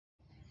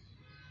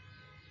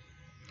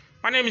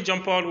My name is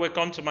John Paul.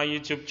 Welcome to my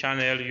YouTube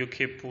channel,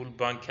 UK Pool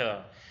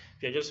Banker.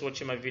 If you're just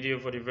watching my video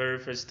for the very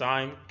first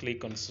time,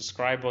 click on the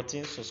subscribe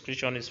button.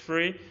 Subscription is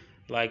free.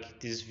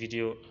 Like this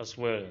video as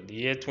well. The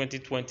year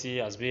 2020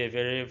 has been a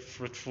very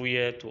fruitful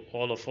year to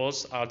all of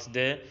us out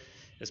there,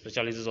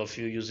 especially those of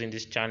you using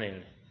this channel.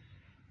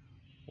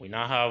 We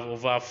now have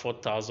over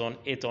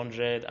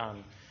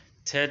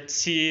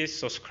 4,830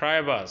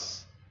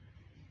 subscribers,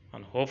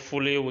 and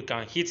hopefully we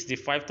can hit the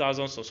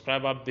 5,000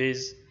 subscriber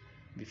base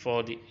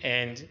before the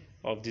end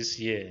of this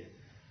year.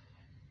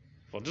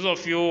 For those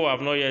of you who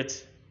have not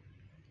yet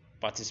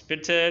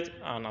participated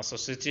and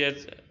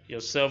associated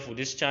yourself with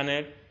this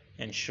channel,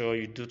 ensure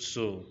you do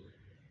so.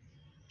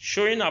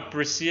 Showing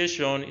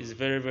appreciation is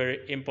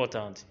very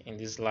important in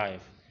this life.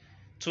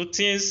 Two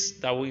things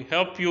that will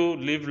help you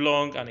live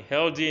long and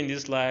healthy in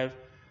this life,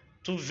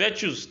 two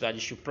virtues that you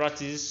should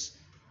practice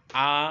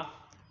are: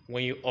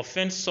 when you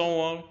offend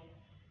someone,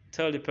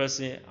 tell the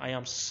person, I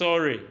am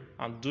sorry,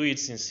 and do it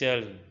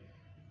sincerely.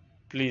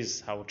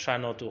 Please, I will try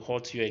not to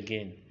hurt you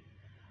again.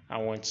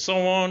 And when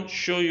someone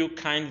shows you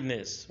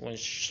kindness, when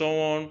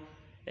someone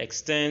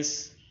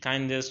extends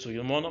kindness to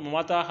you, no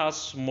matter how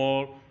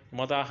small, no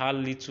matter how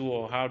little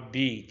or how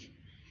big,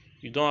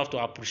 you don't have to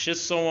appreciate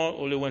someone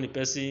only when the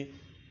person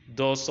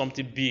does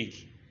something big.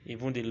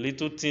 Even the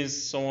little things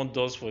someone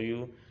does for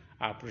you,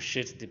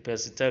 appreciate the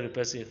person. Tell the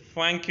person,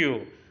 thank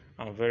you,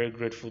 I'm very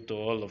grateful to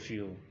all of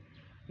you.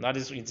 It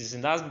is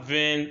in that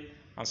vein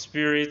and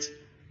spirit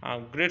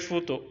I'm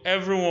grateful to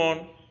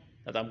everyone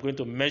that I'm going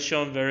to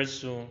mention very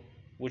soon,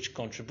 which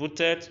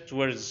contributed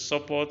towards the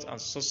support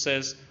and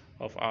success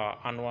of our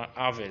annual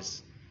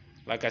harvest.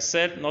 Like I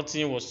said,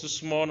 nothing was too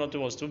small, nothing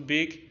was too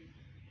big.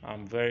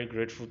 I'm very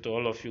grateful to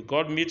all of you.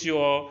 God meet you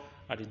all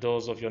at the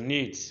doors of your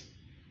needs.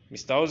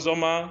 Mr.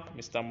 Ozoma,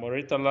 Mr.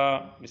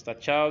 Moritala, Mr.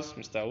 Charles,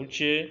 Mr.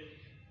 Uche,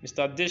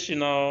 Mr.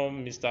 Deshino,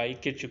 Mr.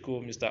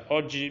 Ikechukwu, Mr.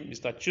 Oji,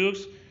 Mr.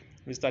 Chooks,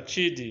 Mr.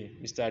 Chidi,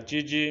 Mr.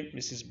 Gigi,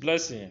 Mrs.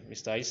 Blessing,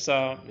 Mr.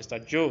 Isa, Mr.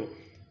 Joe,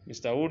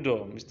 Mr.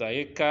 Udo, Mr.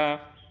 Eka,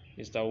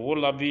 Mr.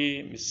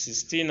 Wolabi,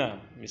 Mrs. Tina,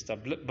 Mr.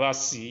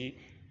 Bassi,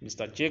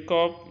 Mr.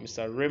 Jacob,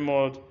 Mr.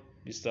 Raymond,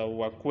 Mr.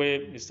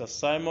 Wakwe, Mr.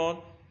 Simon,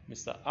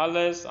 Mr.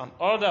 Alex, and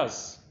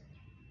others.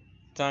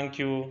 Thank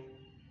you.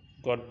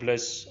 God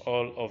bless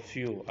all of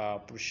you. I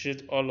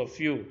appreciate all of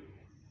you.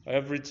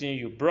 Everything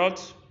you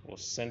brought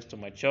was sent to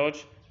my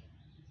church,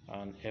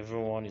 and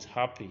everyone is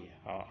happy.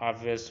 Our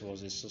harvest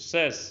was a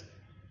success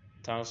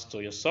thanks to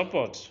your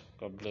support.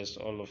 God bless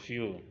all of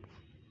you.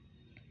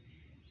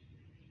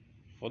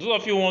 For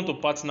those of you who want to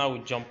partner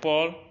with John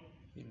Paul,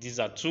 these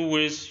are two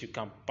ways you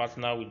can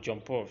partner with John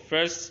Paul.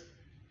 First,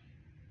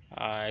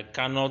 I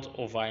cannot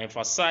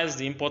overemphasize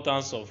the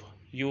importance of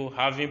you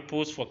having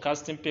post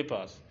forecasting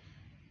papers.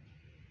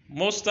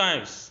 Most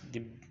times,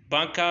 the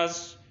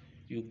bankers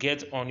you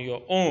get on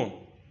your own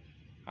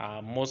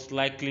are most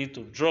likely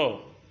to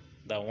draw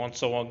than what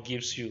someone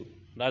gives you.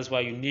 That's why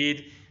you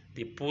need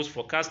the post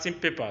forecasting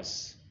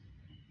papers.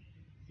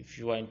 If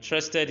you are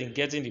interested in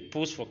getting the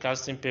post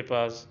forecasting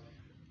papers,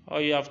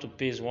 all you have to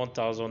pay is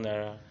 1,000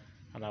 naira,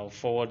 and I will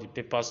forward the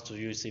papers to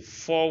you. It's a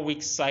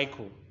 4-week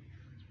cycle.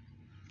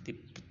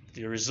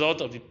 The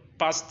result of the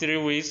past 3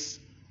 weeks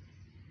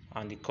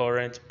and the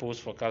current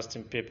post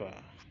forecasting paper.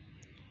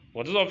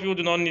 For those of you who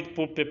do not need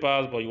pool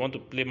papers but you want to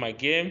play my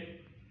game,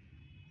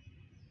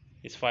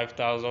 it's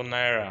 5,000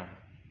 naira.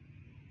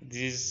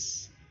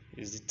 This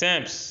is the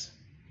terms.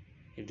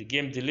 If the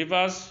game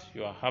delivers,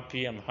 you are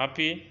happy, I'm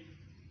happy.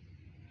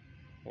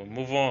 We'll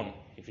move on.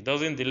 If it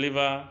doesn't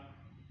deliver,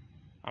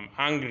 I'm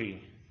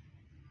angry.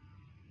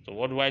 So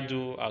what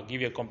do? I'll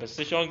give you a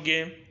compensation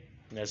game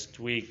next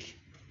week.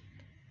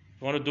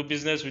 If you want to do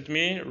business with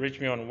me, reach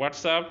me on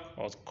WhatsApp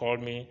or call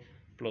me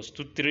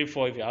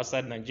 +234 if you're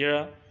outside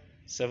Nigeria,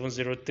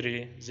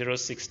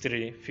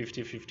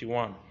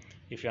 703-063-5051.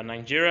 If you're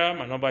Nigeria,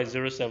 my number is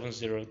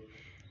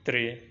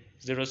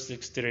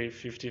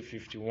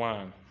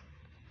 0703-063-5051.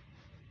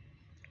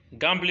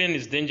 Gambling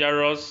is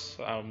dangerous.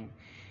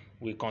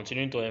 We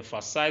continue to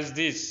emphasize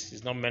this.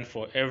 It's not meant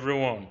for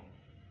everyone.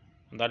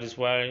 And that is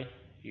why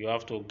you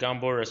have to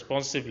gamble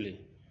responsibly.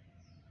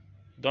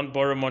 Don't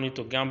borrow money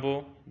to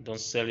gamble. Don't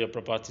sell your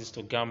properties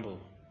to gamble.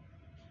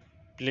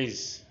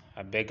 Please,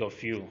 I beg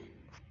of you.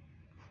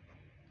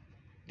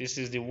 This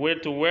is the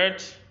word to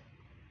word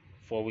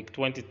for week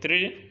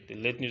 23. The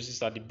late news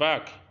is at the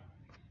back.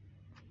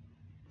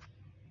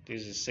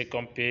 This is the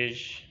second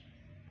page.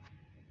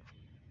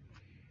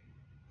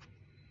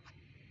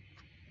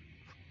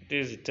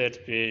 This is the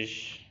third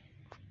page.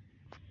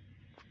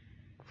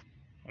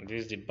 And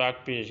this is the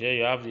back page. Here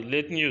you have the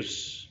late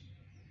news.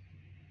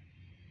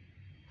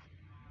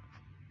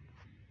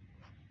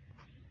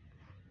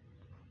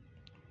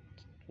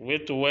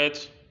 Word to word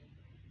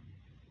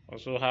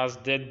also has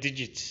dead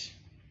digits: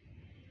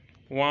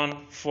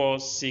 1, 4,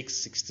 6,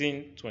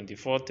 16,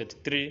 24,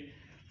 33,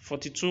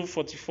 42,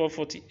 44,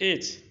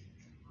 48.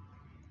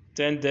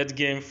 10 dead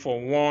game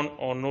for 1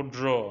 or no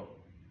draw.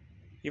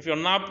 If your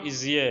NAP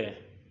is here,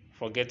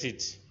 forget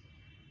it.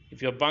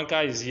 If your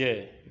banker is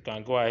here, you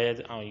can go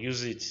ahead and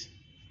use it.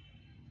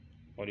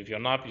 But if your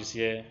nap is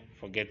here,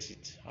 forget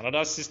it.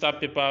 Another sister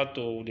paper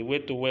to the way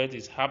to wealth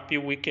is Happy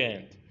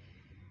Weekend.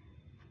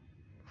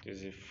 This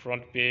is the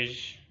front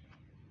page.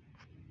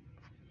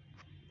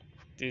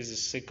 This is the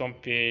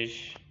second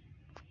page.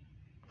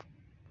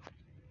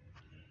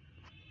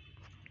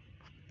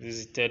 This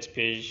is the third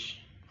page.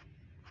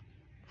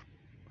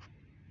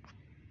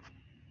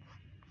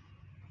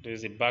 This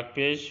is the back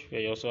page where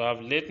you also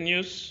have late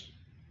news.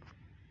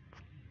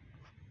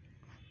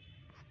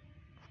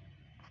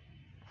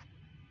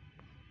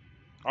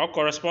 Our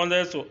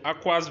correspondence to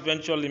Aquas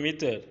Venture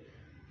Limited,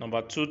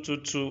 number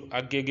 222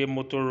 Agege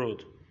Motor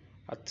Road,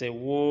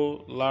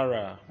 Atewo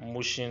Lara,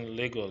 Mushin,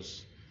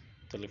 Lagos.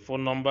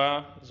 Telephone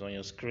number is on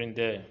your screen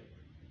there.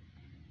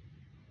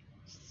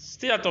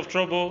 Stay out of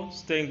trouble,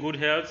 stay in good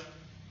health,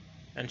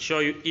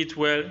 ensure you eat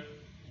well,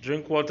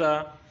 drink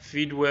water,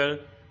 feed well,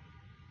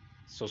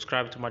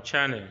 subscribe to my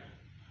channel.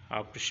 I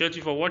appreciate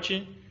you for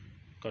watching.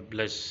 God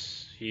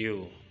bless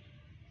you.